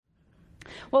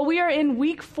Well, we are in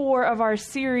week 4 of our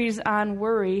series on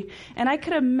worry, and I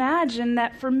could imagine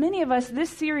that for many of us, this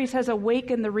series has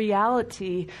awakened the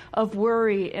reality of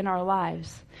worry in our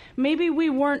lives. Maybe we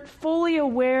weren't fully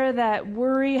aware that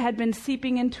worry had been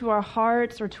seeping into our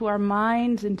hearts or to our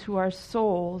minds, into our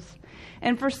souls.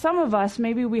 And for some of us,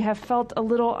 maybe we have felt a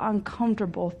little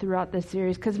uncomfortable throughout this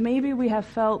series because maybe we have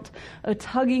felt a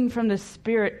tugging from the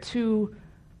Spirit to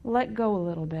let go a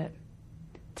little bit,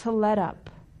 to let up,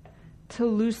 to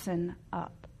loosen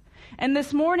up. And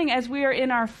this morning, as we are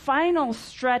in our final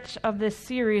stretch of this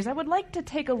series, I would like to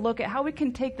take a look at how we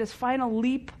can take this final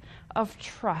leap of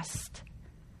trust,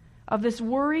 of this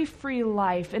worry-free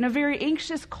life, in a very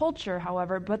anxious culture,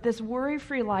 however, but this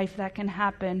worry-free life that can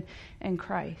happen in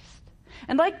Christ.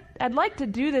 And I'd like to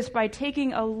do this by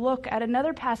taking a look at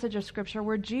another passage of Scripture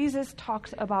where Jesus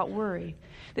talks about worry.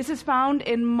 This is found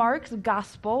in Mark's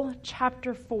Gospel,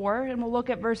 chapter 4, and we'll look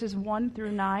at verses 1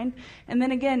 through 9, and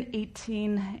then again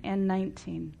 18 and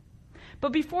 19.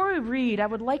 But before we read, I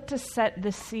would like to set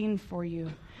the scene for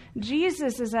you.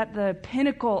 Jesus is at the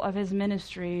pinnacle of his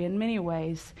ministry in many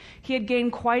ways. He had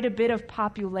gained quite a bit of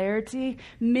popularity.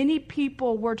 Many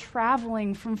people were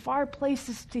traveling from far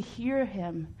places to hear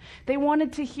him. They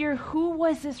wanted to hear who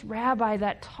was this rabbi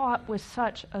that taught with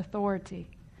such authority.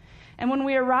 And when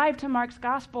we arrive to Mark's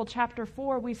Gospel, chapter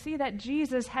 4, we see that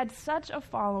Jesus had such a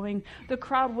following. The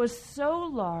crowd was so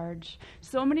large,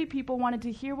 so many people wanted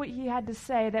to hear what he had to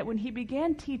say, that when he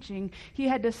began teaching, he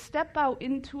had to step out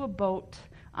into a boat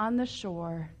on the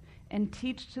shore and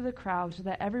teach to the crowd so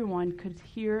that everyone could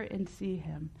hear and see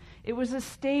him. It was a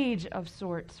stage of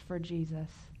sorts for Jesus.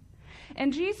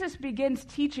 And Jesus begins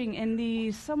teaching in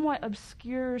these somewhat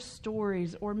obscure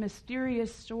stories or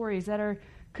mysterious stories that are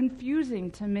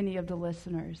confusing to many of the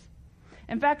listeners.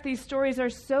 In fact, these stories are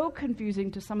so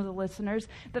confusing to some of the listeners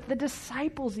that the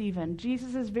disciples, even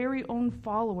Jesus' very own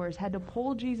followers, had to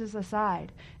pull Jesus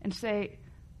aside and say,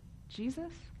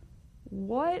 "Jesus,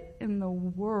 what in the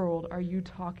world are you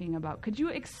talking about? Could you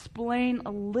explain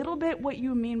a little bit what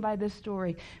you mean by this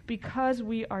story? Because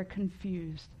we are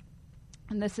confused."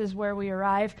 And this is where we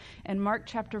arrive in Mark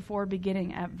chapter 4,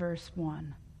 beginning at verse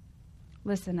 1.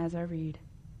 Listen as I read.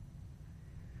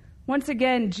 Once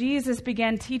again, Jesus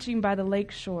began teaching by the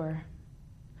lake shore.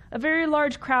 A very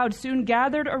large crowd soon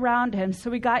gathered around him,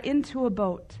 so he got into a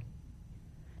boat.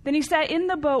 Then he sat in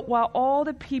the boat while all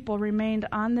the people remained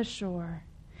on the shore.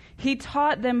 He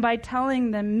taught them by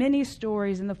telling them many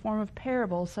stories in the form of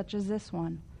parables, such as this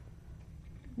one.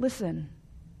 Listen.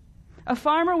 A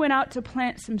farmer went out to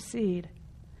plant some seed.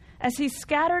 As he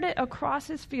scattered it across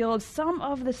his field, some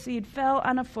of the seed fell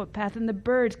on a footpath, and the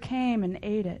birds came and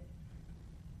ate it.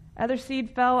 Other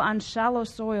seed fell on shallow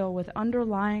soil with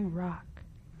underlying rock.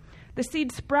 The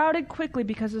seed sprouted quickly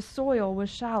because the soil was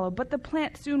shallow, but the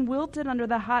plant soon wilted under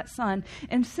the hot sun,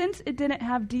 and since it didn't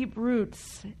have deep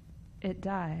roots, it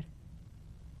died.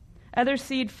 Other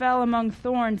seed fell among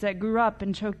thorns that grew up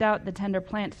and choked out the tender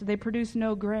plant, so they produced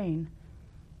no grain.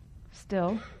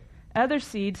 Still, other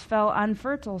seeds fell on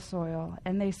fertile soil,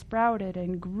 and they sprouted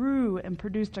and grew and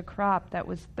produced a crop that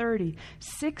was 30,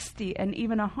 60, and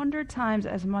even 100 times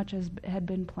as much as had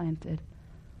been planted.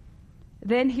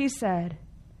 Then he said,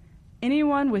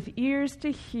 "Anyone with ears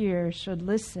to hear should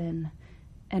listen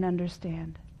and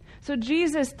understand." So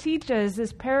Jesus teaches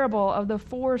this parable of the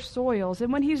 4 soils.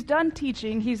 And when he's done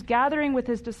teaching, he's gathering with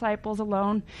his disciples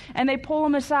alone. And they pull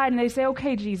him aside and they say,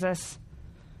 "Okay, Jesus,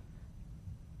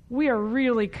 we are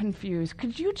really confused.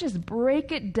 Could you just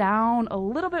break it down a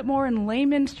little bit more in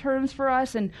layman's terms for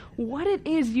us and what it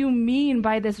is you mean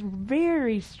by this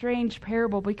very strange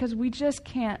parable? Because we just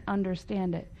can't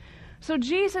understand it." So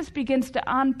Jesus begins to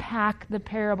unpack the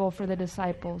parable for the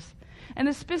disciples. And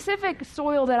the specific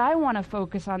soil that I want to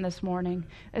focus on this morning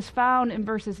is found in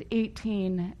verses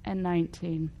 18 and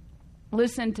 19.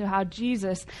 Listen to how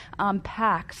Jesus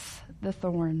unpacks the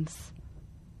thorns.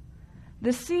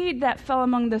 The seed that fell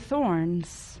among the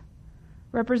thorns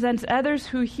represents others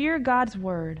who hear God's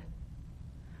word,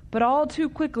 but all too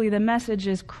quickly the message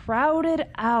is crowded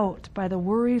out by the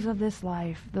worries of this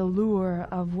life, the lure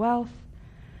of wealth,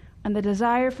 and the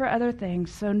desire for other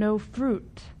things, so no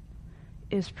fruit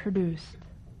is produced.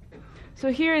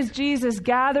 So here is Jesus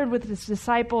gathered with his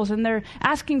disciples, and they're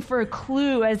asking for a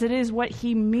clue as it is what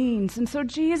he means. And so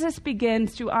Jesus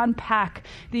begins to unpack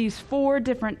these 4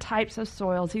 different types of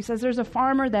soils. He says there's a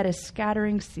farmer that is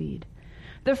scattering seed.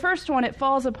 The first one, it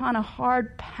falls upon a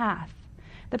hard path.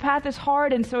 The path is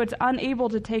hard, and so it's unable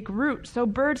to take root. So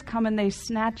birds come and they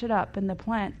snatch it up, and the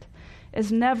plant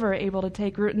is never able to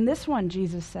take root. And this one,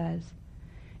 Jesus says,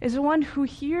 is the one who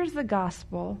hears the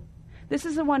gospel. This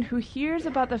is the one who hears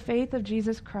about the faith of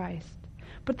Jesus Christ,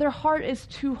 but their heart is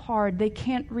too hard. They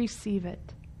can't receive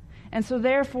it. And so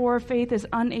therefore, faith is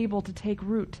unable to take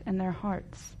root in their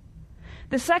hearts.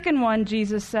 The second one,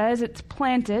 Jesus says, it's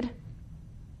planted,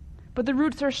 but the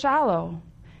roots are shallow.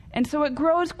 And so it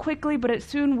grows quickly, but it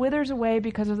soon withers away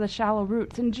because of the shallow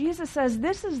roots. And Jesus says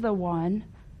this is the one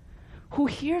who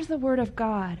hears the word of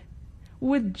God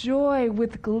with joy,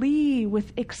 with glee,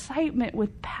 with excitement,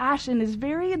 with passion, is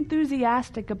very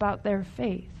enthusiastic about their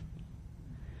faith.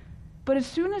 But as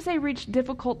soon as they reach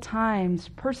difficult times,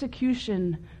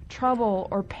 persecution, trouble,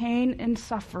 or pain and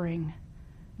suffering,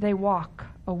 they walk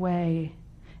away.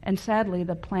 And sadly,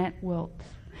 the plant wilts.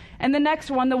 And the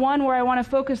next one, the one where I want to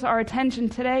focus our attention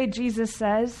today, Jesus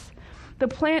says, the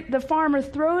farmer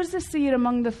throws the seed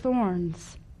among the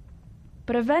thorns.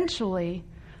 But eventually,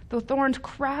 the thorns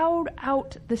crowd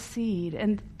out the seed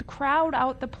and crowd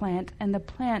out the plant, and the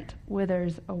plant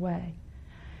withers away.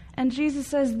 And Jesus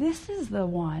says, this is the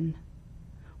one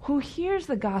who hears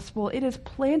the gospel. It is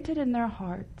planted in their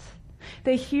hearts.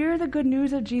 They hear the good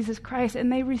news of Jesus Christ,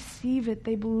 and they receive it,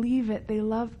 they believe it, they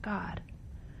love God.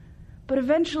 But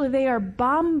eventually they are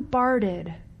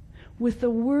bombarded with the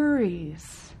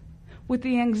worries, with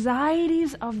the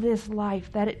anxieties of this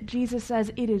life that Jesus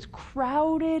says it is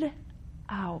crowded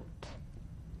out.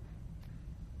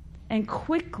 And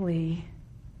quickly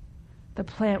the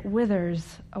plant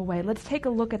withers away. Let's take a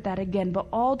look at that again. But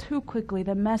all too quickly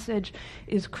the message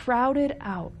is crowded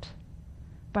out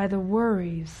by the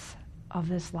worries of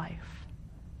this life.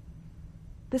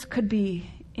 This could be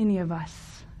any of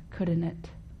us, couldn't it?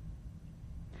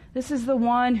 This is the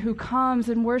one who comes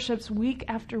and worships week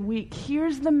after week,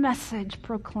 hears the message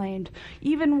proclaimed,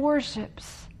 even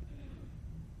worships.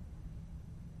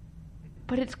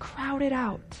 But it's crowded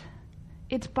out.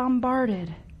 It's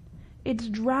bombarded. It's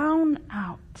drowned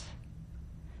out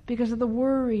because of the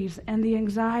worries and the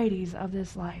anxieties of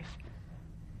this life.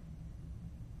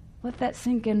 Let that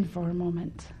sink in for a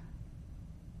moment.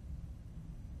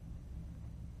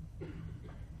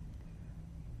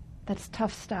 That's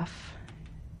tough stuff,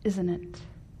 isn't it?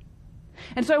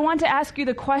 And so I want to ask you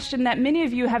the question that many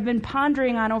of you have been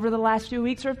pondering on over the last few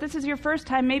weeks, or if this is your first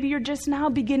time, maybe you're just now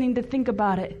beginning to think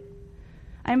about it.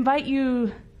 I invite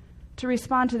you to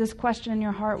respond to this question in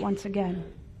your heart once again.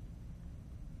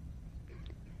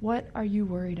 What are you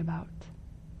worried about?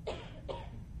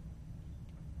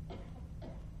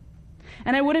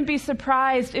 And I wouldn't be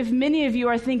surprised if many of you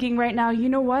are thinking right now, you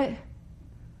know what?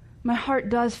 My heart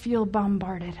does feel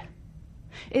bombarded.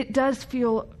 It does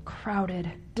feel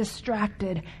crowded,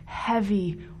 distracted,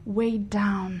 heavy, weighed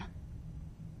down,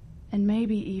 and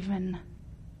maybe even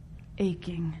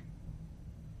aching.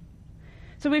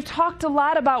 So we've talked a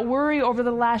lot about worry over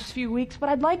the last few weeks, but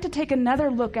I'd like to take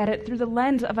another look at it through the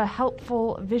lens of a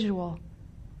helpful visual.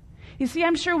 You see,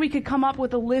 I'm sure we could come up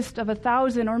with a list of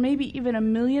 1,000 or maybe even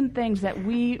 1,000,000 things that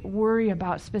we worry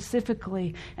about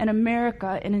specifically in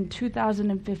America and in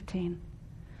 2015.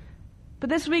 But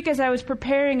this week as I was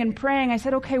preparing and praying, I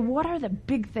said, okay, what are the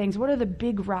big things? What are the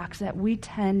big rocks that we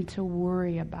tend to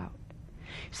worry about?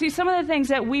 See, some of the things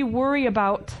that we worry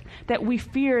about, that we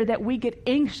fear, that we get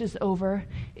anxious over,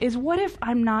 is what if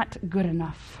I'm not good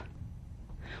enough?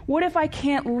 What if I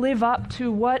can't live up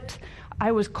to what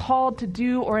I was called to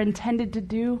do or intended to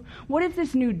do? What if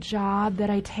this new job that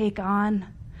I take on,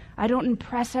 I don't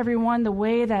impress everyone the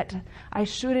way that I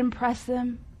should impress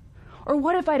them? Or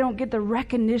what if I don't get the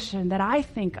recognition that I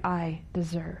think I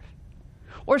deserve?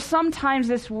 Or sometimes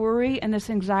this worry and this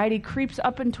anxiety creeps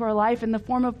up into our life in the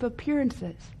form of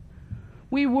appearances.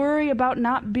 We worry about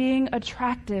not being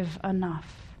attractive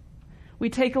enough.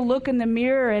 We take a look in the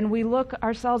mirror and we look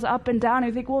ourselves up and down and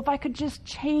we think, well, if I could just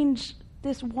change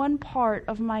this one part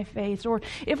of my face, or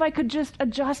if I could just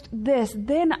adjust this,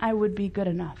 then I would be good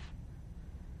enough.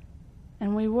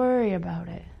 And we worry about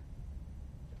it.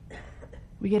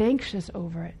 We get anxious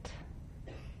over it.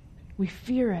 We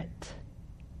fear it.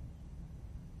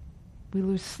 We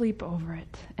lose sleep over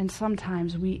it. And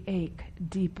sometimes we ache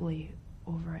deeply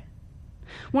over it.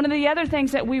 One of the other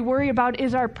things that we worry about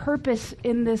is our purpose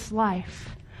in this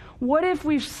life. What if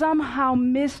we've somehow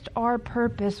missed our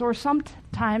purpose? Or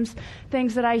sometimes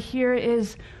things that I hear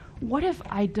is, what if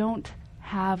I don't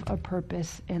have a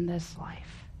purpose in this life?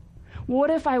 What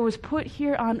if I was put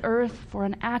here on earth for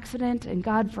an accident and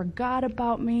God forgot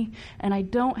about me and I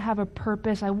don't have a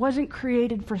purpose? I wasn't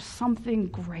created for something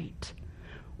great.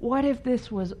 What if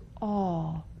this was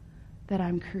all that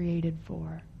I'm created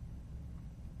for?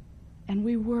 And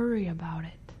we worry about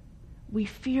it. We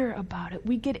fear about it.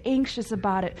 We get anxious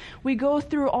about it. We go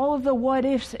through all of the what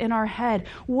ifs in our head.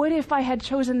 What if I had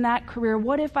chosen that career?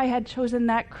 What if I had chosen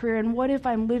that career? And what if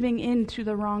I'm living into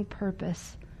the wrong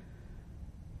purpose?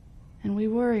 And we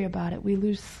worry about it. We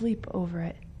lose sleep over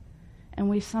it. And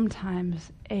we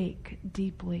sometimes ache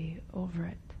deeply over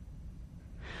it.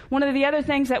 One of the other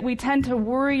things that we tend to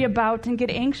worry about and get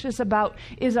anxious about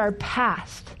is our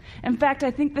past. In fact,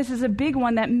 I think this is a big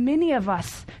one that many of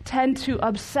us tend to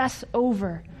obsess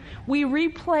over. We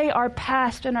replay our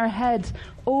past in our heads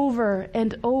over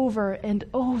and over and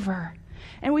over.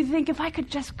 And we think, if I could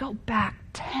just go back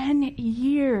 10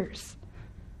 years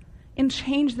and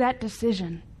change that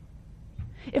decision.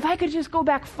 If I could just go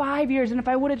back 5 years and if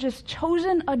I would have just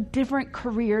chosen a different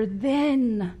career,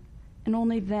 then and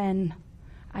only then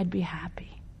I'd be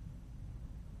happy.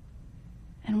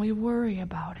 And we worry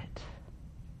about it.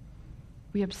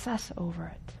 We obsess over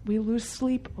it. We lose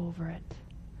sleep over it.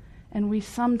 And we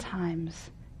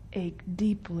sometimes ache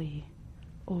deeply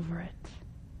over it.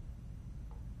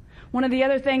 One of the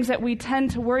other things that we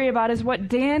tend to worry about is what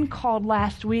Dan called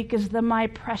last week is the my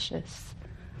precious.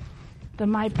 The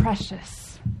my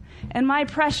precious. And my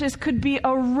precious could be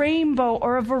a rainbow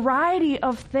or a variety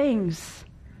of things,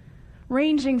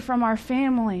 ranging from our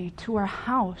family to our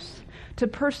house, to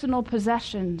personal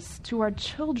possessions, to our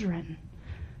children,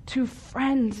 to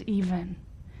friends even,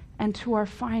 and to our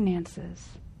finances.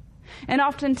 And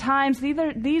oftentimes,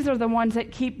 these are the ones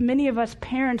that keep many of us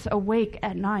parents awake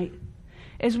at night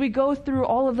as we go through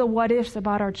all of the what-ifs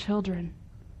about our children.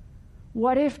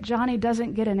 What if Johnny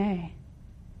doesn't get an A?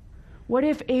 What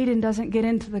if Aiden doesn't get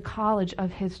into the college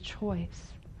of his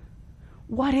choice?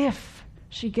 What if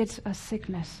she gets a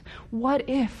sickness? What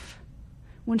if,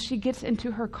 when she gets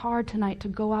into her car tonight to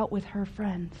go out with her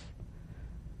friends,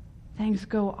 things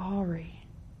go awry?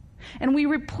 And we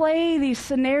replay these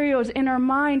scenarios in our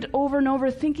mind over and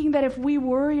over, thinking that if we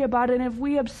worry about it and if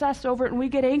we obsess over it and we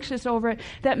get anxious over it,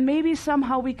 that maybe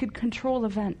somehow we could control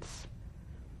events.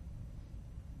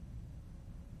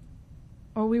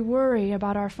 Or we worry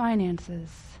about our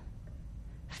finances.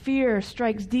 Fear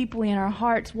strikes deeply in our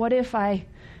hearts. What if I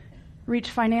reach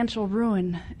financial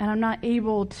ruin and I'm not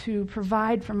able to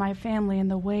provide for my family in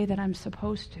the way that I'm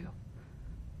supposed to?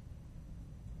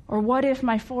 Or what if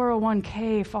my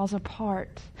 401k falls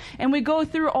apart? And we go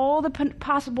through all the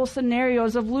possible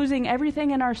scenarios of losing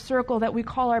everything in our circle that we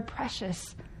call our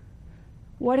precious.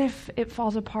 What if it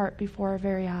falls apart before our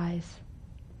very eyes?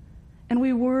 And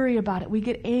we worry about it. We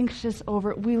get anxious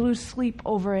over it. We lose sleep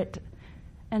over it.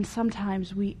 And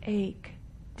sometimes we ache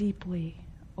deeply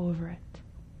over it.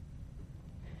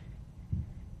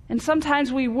 And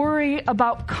sometimes we worry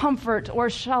about comfort, or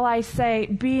shall I say,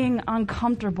 being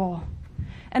uncomfortable.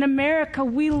 In America,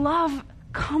 we love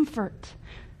comfort.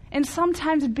 And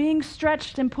sometimes being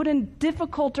stretched and put in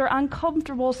difficult or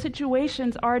uncomfortable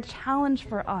situations are a challenge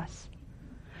for us.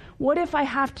 What if I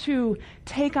have to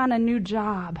take on a new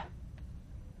job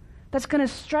that's going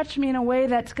to stretch me in a way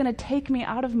that's going to take me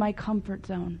out of my comfort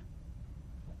zone?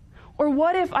 Or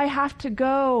what if I have to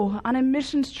go on a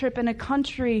missions trip in a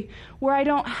country where I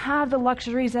don't have the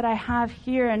luxuries that I have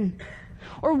here?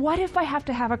 Or what if I have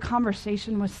to have a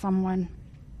conversation with someone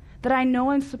that I know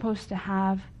I'm supposed to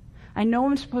have? I know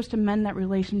I'm supposed to mend that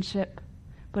relationship,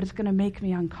 but it's going to make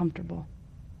me uncomfortable.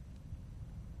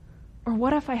 Or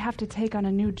what if I have to take on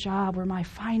a new job where my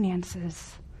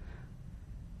finances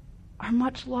are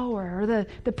much lower, or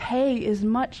the pay is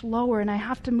much lower, and I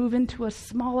have to move into a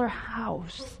smaller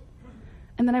house,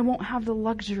 and then I won't have the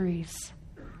luxuries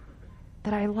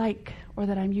that I like or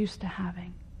that I'm used to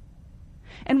having?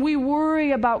 And we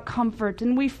worry about comfort,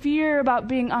 and we fear about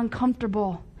being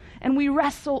uncomfortable. And we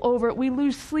wrestle over it, we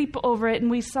lose sleep over it, and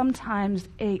we sometimes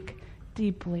ache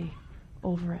deeply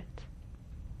over it.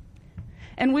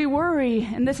 And we worry,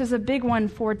 and this is a big one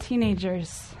for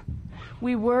teenagers,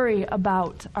 we worry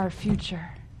about our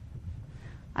future.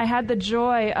 I had the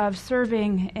joy of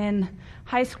serving in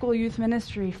high school youth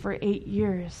ministry for 8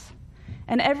 years.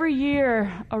 And every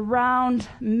year around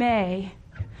May,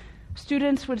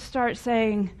 students would start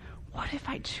saying, what if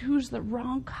I choose the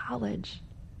wrong college?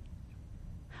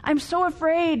 I'm so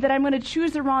afraid that I'm going to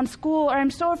choose the wrong school, or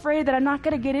I'm so afraid that I'm not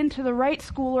going to get into the right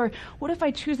school, or what if I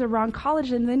choose the wrong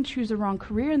college and then choose the wrong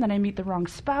career, and then I meet the wrong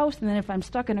spouse, and then if I'm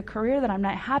stuck in a career that I'm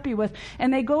not happy with?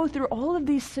 And they go through all of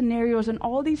these scenarios and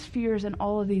all these fears and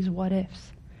all of these what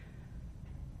ifs.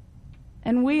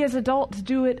 And we as adults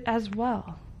do it as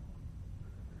well.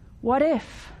 What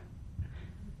if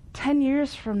 10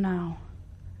 years from now,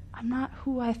 I'm not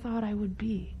who I thought I would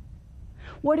be?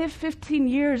 What if 15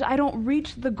 years I don't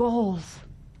reach the goals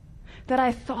that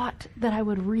I thought that I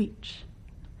would reach?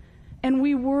 And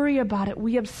we worry about it.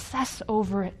 We obsess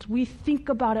over it. We think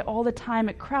about it all the time.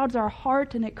 It crowds our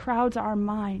heart and it crowds our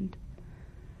mind.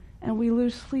 And we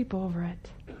lose sleep over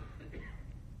it.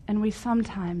 And we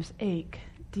sometimes ache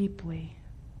deeply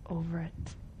over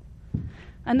it.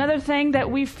 Another thing that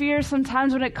we fear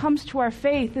sometimes when it comes to our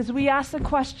faith is we ask the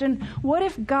question, what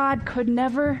if God could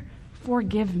never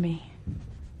forgive me?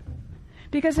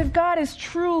 Because if God is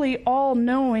truly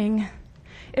all-knowing,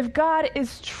 if God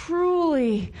is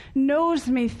truly knows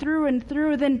me through and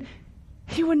through, then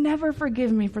he would never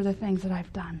forgive me for the things that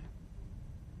I've done.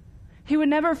 He would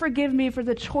never forgive me for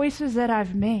the choices that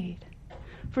I've made,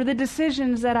 for the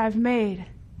decisions that I've made.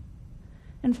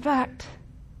 In fact,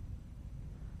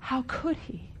 how could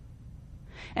he?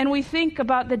 And we think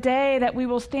about the day that we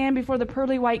will stand before the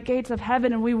pearly white gates of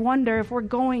heaven, and we wonder if we're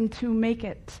going to make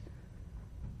it.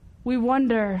 We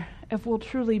wonder if we'll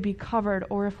truly be covered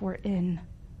or if we're in.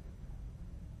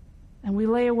 And we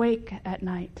lay awake at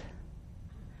night,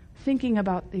 thinking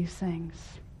about these things,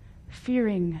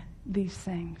 fearing these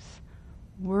things,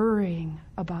 worrying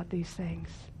about these things.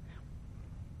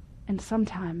 And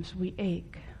sometimes we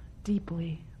ache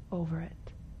deeply over it.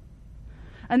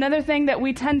 Another thing that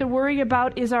we tend to worry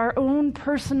about is our own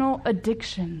personal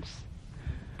addictions.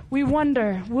 We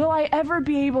wonder, will I ever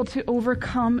be able to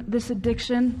overcome this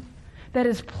addiction that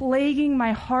is plaguing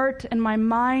my heart and my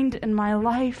mind and my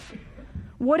life?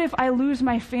 What if I lose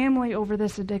my family over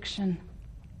this addiction?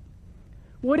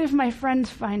 What if my friends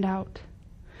find out?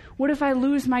 What if I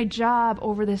lose my job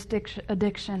over this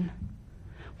addiction?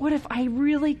 What if I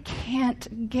really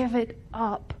can't give it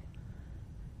up?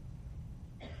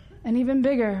 And even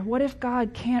bigger, what if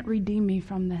God can't redeem me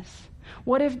from this?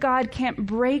 What if God can't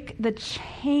break the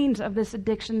chains of this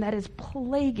addiction that is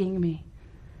plaguing me?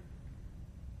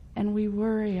 And we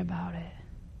worry about it.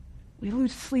 We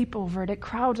lose sleep over it. It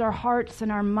crowds our hearts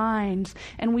and our minds,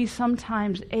 and we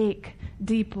sometimes ache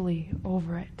deeply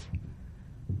over it.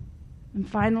 And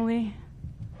finally,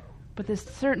 but this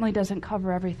certainly doesn't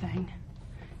cover everything,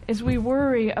 is we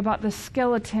worry about the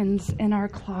skeletons in our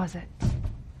closet.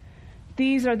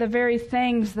 These are the very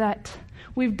things that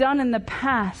we've done in the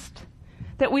past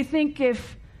that we think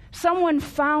if someone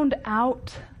found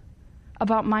out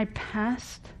about my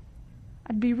past,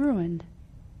 I'd be ruined.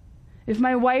 If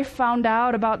my wife found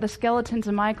out about the skeletons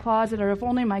in my closet, or if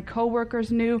only my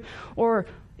coworkers knew, or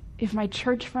if my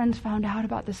church friends found out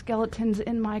about the skeletons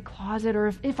in my closet,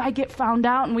 or if I get found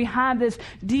out, and we have this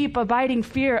deep, abiding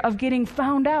fear of getting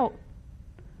found out.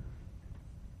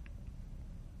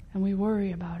 And we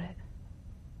worry about it.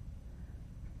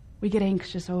 We get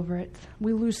anxious over it.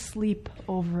 We lose sleep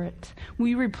over it.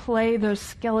 We replay those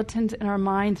skeletons in our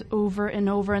minds over and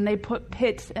over, and they put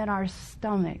pits in our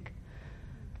stomach.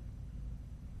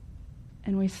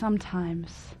 And we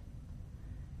sometimes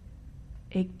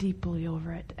ache deeply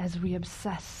over it as we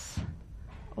obsess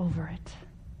over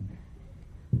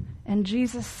it. And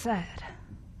Jesus said,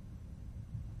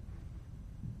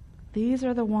 these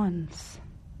are the ones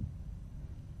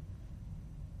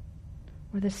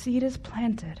where the seed is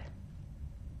planted,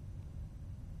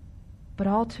 but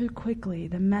all too quickly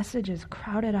the message is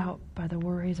crowded out by the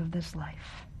worries of this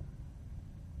life.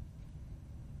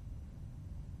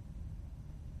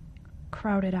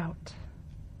 Crowded out.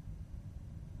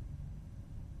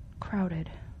 Crowded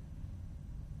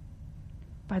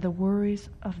by the worries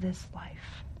of this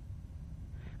life.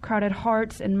 Crowded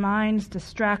hearts and minds,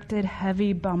 distracted,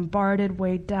 heavy, bombarded,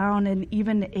 weighed down, and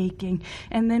even aching.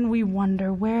 And then we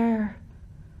wonder, where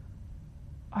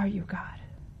are you, God?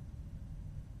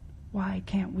 Why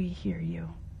can't we hear you?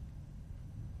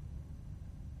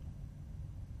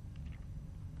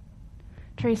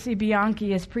 Tracy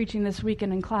Bianchi is preaching this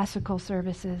weekend in classical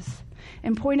services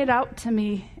and pointed out to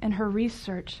me in her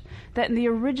research that in the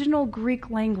original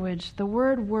Greek language, the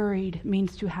word worried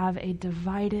means to have a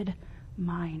divided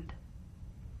mind.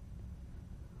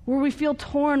 Where we feel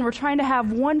torn, we're trying to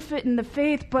have one foot in the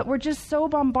faith, but we're just so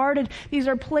bombarded. These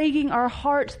are plaguing our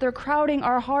hearts. They're crowding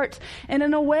our hearts. And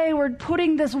in a way, we're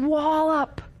putting this wall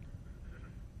up.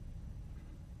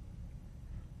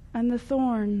 And the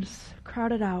thorns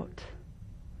crowded out.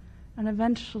 And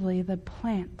eventually the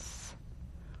plants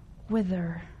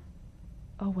wither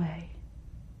away.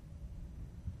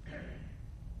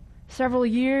 Several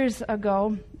years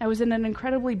ago, I was in an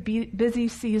incredibly busy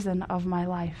season of my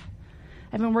life.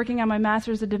 I've been working on my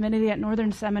Master's of Divinity at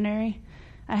Northern Seminary.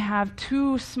 I have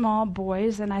 2 small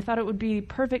boys, and I thought it would be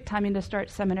perfect timing to start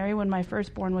seminary when my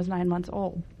firstborn was 9 months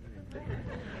old.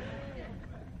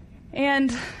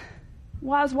 And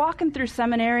while I was walking through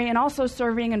seminary and also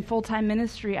serving in full-time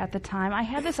ministry at the time, I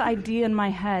had this idea in my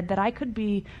head that I could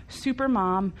be super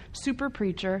mom, super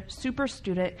preacher, super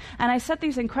student, and I set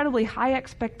these incredibly high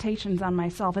expectations on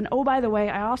myself. And oh, by the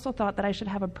way, I also thought that I should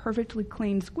have a perfectly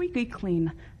clean, squeaky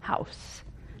clean house,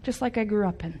 just like I grew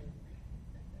up in.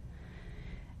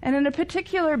 And in a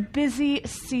particular busy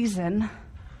season,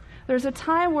 There's a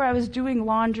time where I was doing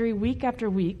laundry week after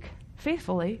week,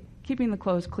 faithfully, keeping the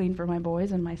clothes clean for my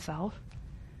boys and myself.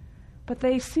 But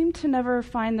they seemed to never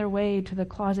find their way to the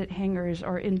closet hangers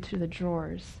or into the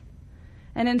drawers.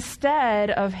 And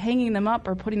instead of hanging them up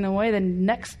or putting them away, the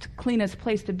next cleanest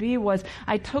place to be was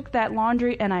I took that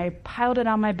laundry and I piled it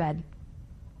on my bed.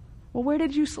 Well, where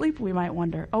did you sleep, we might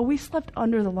wonder? Oh, we slept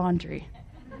under the laundry.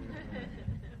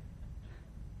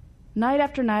 Night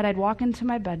after night, I'd walk into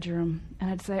my bedroom and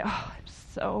I'd say, oh, I'm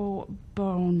so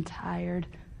bone tired.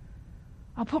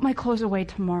 I'll put my clothes away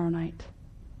tomorrow night.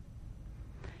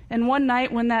 And one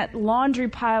night when that laundry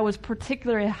pile was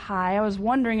particularly high, I was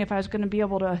wondering if I was going to be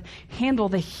able to handle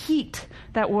the heat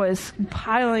that was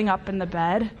piling up in the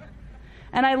bed.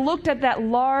 And I looked at that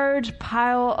large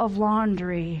pile of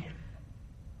laundry,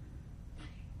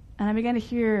 and I began to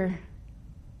hear,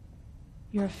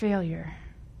 you're a failure.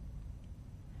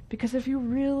 Because if you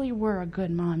really were a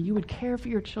good mom, you would care for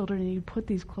your children and you'd put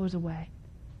these clothes away.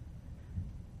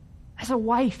 As a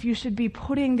wife, you should be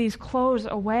putting these clothes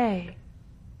away.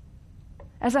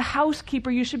 As a housekeeper,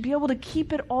 you should be able to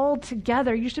keep it all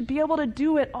together. You should be able to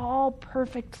do it all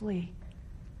perfectly.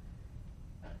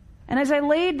 And as I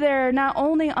laid there, not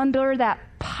only under that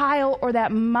pile or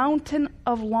that mountain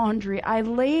of laundry, I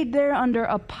laid there under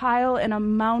a pile and a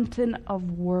mountain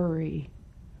of worry.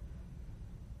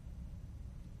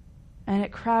 And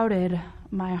it crowded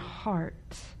my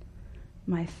heart,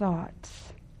 my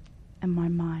thoughts, and my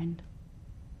mind.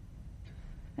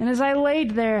 And as I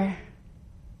laid there,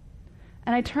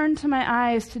 and I turned to my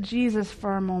eyes to Jesus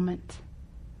for a moment,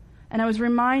 and I was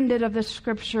reminded of the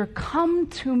scripture, come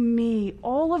to me,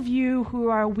 all of you who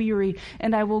are weary,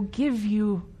 and I will give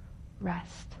you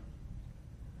rest.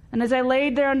 And as I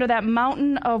laid there under that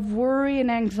mountain of worry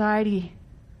and anxiety,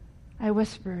 I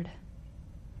whispered,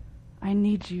 I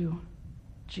need you,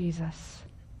 Jesus.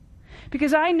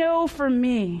 Because I know for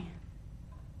me,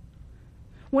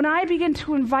 when I begin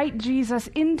to invite Jesus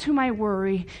into my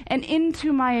worry and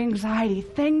into my anxiety,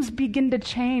 things begin to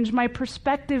change. My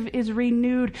perspective is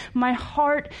renewed. My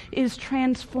heart is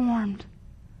transformed.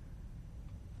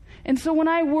 And so when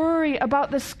I worry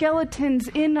about the skeletons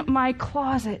in my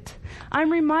closet,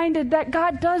 I'm reminded that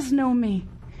God does know me.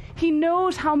 He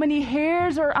knows how many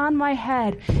hairs are on my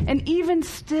head. And even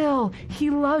still, He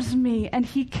loves me and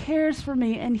He cares for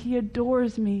me and He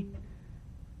adores me.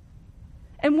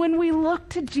 And when we look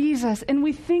to Jesus and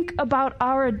we think about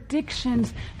our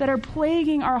addictions that are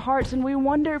plaguing our hearts and we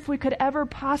wonder if we could ever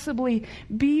possibly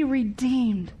be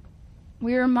redeemed,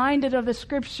 we are reminded of the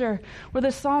scripture where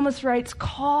the psalmist writes,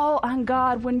 call on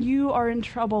God when you are in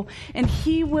trouble and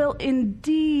He will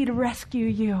indeed rescue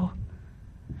you.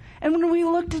 And when we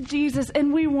look to Jesus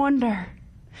and we wonder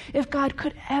if God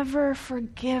could ever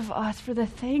forgive us for the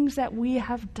things that we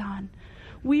have done,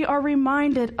 we are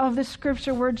reminded of the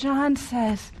scripture where John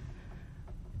says,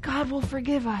 God will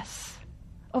forgive us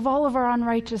of all of our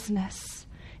unrighteousness.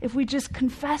 If we just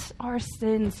confess our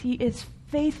sins, He is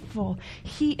faithful,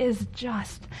 He is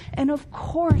just, and of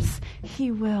course He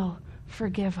will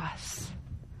forgive us.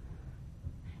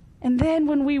 And then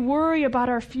when we worry about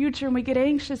our future and we get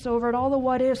anxious over it, all the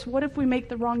what ifs, what if we make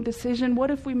the wrong decision?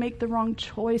 What if we make the wrong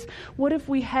choice? What if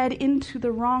we head into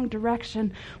the wrong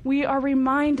direction? We are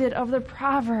reminded of the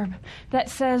proverb that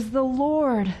says, the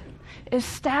Lord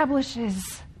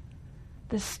establishes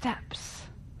the steps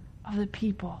of the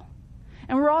people.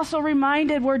 And we're also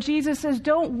reminded where Jesus says,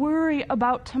 don't worry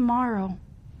about tomorrow,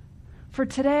 for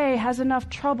today has enough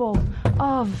trouble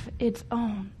of its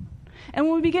own. And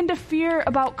when we begin to fear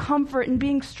about comfort and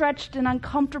being stretched in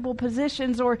uncomfortable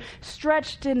positions or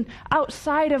stretched in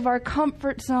outside of our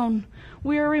comfort zone,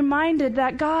 we are reminded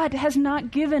that God has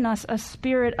not given us a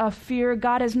spirit of fear.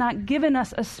 God has not given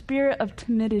us a spirit of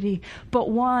timidity, but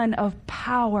one of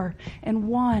power and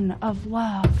one of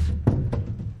love.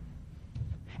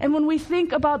 And when we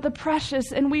think about the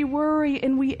precious and we worry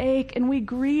and we ache and we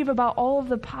grieve about all of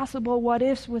the possible what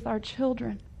ifs with our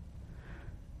children,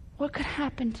 what could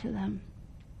happen to them?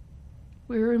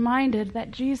 We're reminded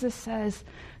that Jesus says,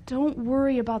 don't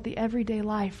worry about the everyday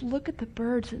life. Look at the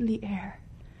birds in the air.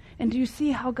 And do you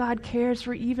see how God cares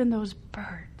for even those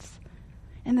birds?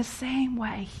 In the same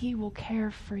way, He will care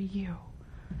for you.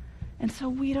 And so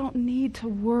we don't need to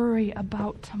worry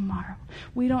about tomorrow.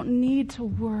 We don't need to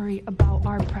worry about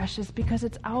our precious because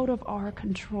it's out of our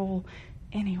control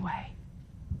anyway.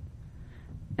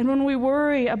 And when we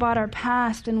worry about our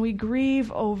past and we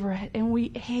grieve over it and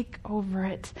we ache over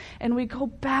it and we go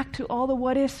back to all the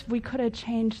what ifs, we could have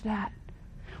changed that.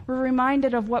 We're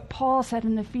reminded of what Paul said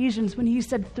in Ephesians when he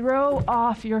said, throw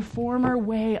off your former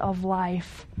way of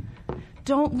life.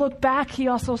 Don't look back, he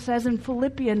also says in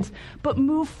Philippians, but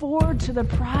move forward to the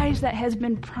prize that has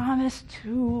been promised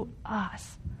to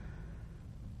us.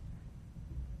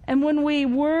 And when we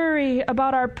worry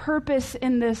about our purpose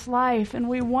in this life and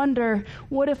we wonder,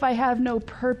 what if I have no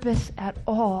purpose at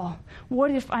all?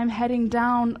 What if I'm heading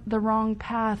down the wrong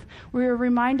path? We are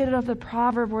reminded of the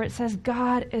proverb where it says,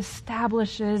 God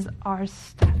establishes our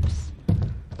steps.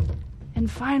 And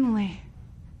finally,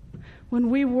 when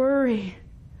we worry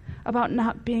about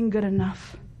not being good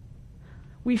enough,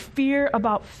 we fear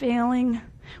about failing,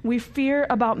 we fear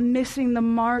about missing the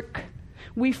mark,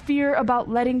 we fear about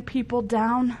letting people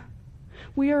down,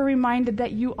 we are reminded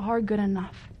that you are good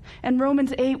enough. In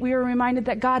Romans 8, we are reminded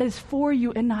that God is for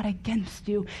you and not against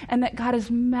you, and that God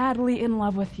is madly in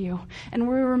love with you. And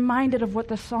we're reminded of what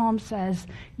the Psalm says,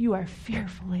 you are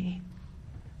fearfully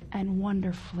and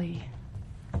wonderfully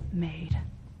made.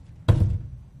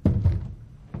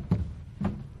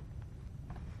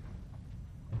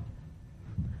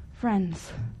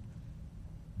 Friends,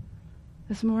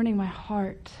 this morning my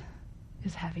heart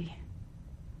is heavy.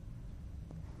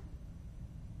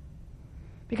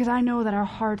 Because I know that our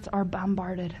hearts are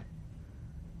bombarded,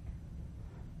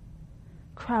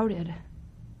 crowded,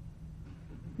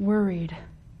 worried.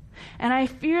 And I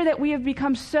fear that we have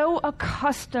become so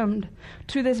accustomed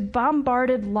to this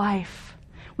bombarded life.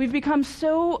 We've become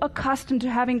so accustomed to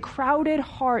having crowded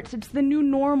hearts. It's the new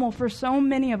normal for so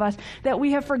many of us that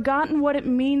we have forgotten what it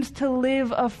means to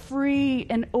live a free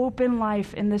and open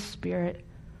life in the Spirit.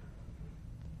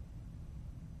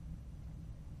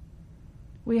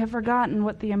 We have forgotten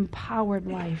what the empowered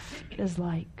life is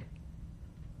like.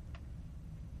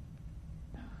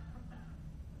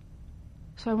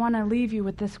 So I want to leave you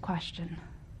with this question.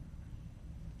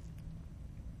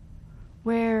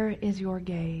 Where is your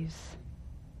gaze?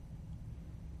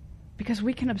 Because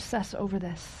we can obsess over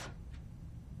this,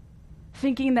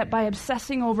 thinking that by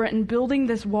obsessing over it and building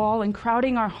this wall and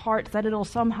crowding our hearts that it'll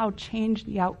somehow change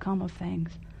the outcome of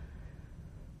things.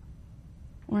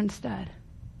 Or instead,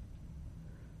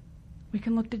 we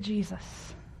can look to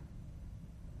Jesus.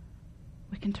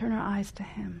 We can turn our eyes to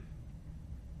him.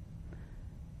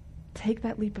 Take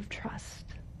that leap of trust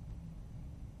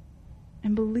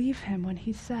and believe him when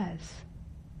he says,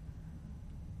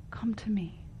 come to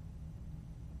me,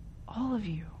 all of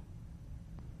you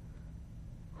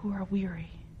who are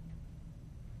weary,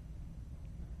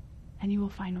 and you will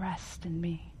find rest in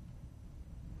me.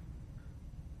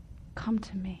 Come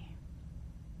to me.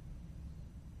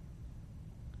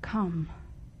 Come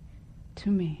to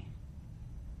me.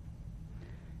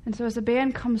 And so as the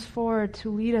band comes forward to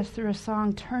lead us through a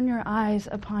song, Turn Your Eyes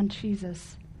Upon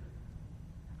Jesus,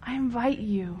 I invite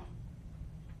you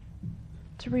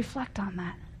to reflect on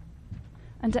that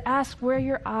and to ask where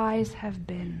your eyes have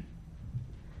been.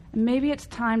 And maybe it's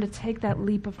time to take that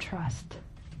leap of trust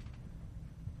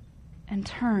and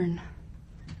turn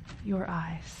your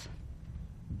eyes.